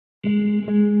Hi,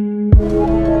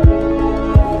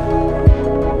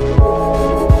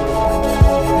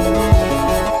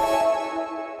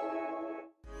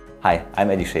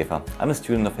 I'm Eddy Schäfer. I'm a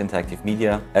student of interactive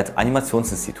media at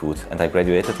Animationsinstitut and I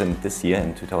graduated this year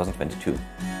in 2022.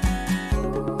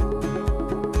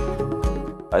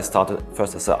 I started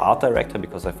first as an art director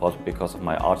because I thought because of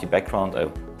my arty background I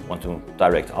want to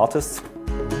direct artists.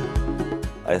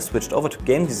 I switched over to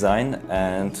game design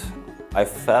and I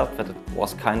felt that it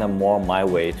was kind of more my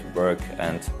way to work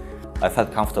and I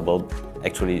felt comfortable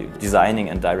actually designing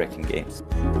and directing games.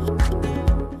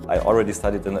 I already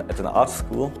studied at an art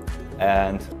school,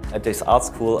 and at this art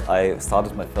school I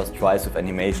started my first tries with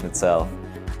animation itself.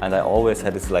 And I always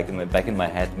had this like back in my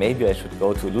head, maybe I should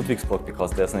go to Ludwigsburg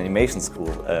because there's an animation school.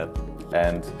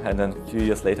 And then a few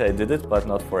years later I did it, but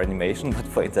not for animation, but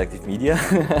for interactive media.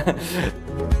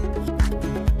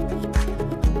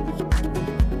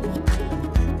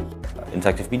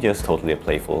 Interactive media is totally a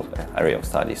playful area of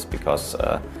studies because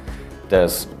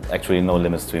there's actually no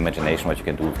limits to imagination what you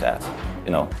can do with that,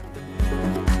 you know.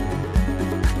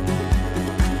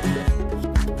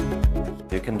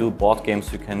 You can do board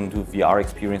games, you can do VR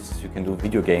experiences, you can do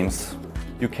video games.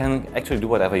 You can actually do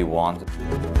whatever you want.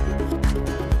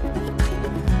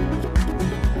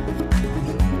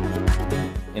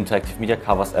 Interactive media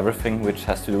covers everything which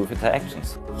has to do with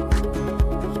interactions.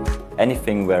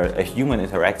 Anything where a human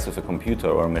interacts with a computer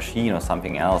or a machine or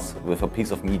something else with a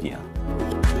piece of media.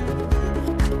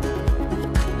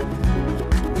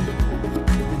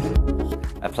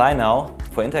 Apply now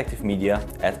for interactive media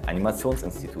at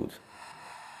Animationsinstitut.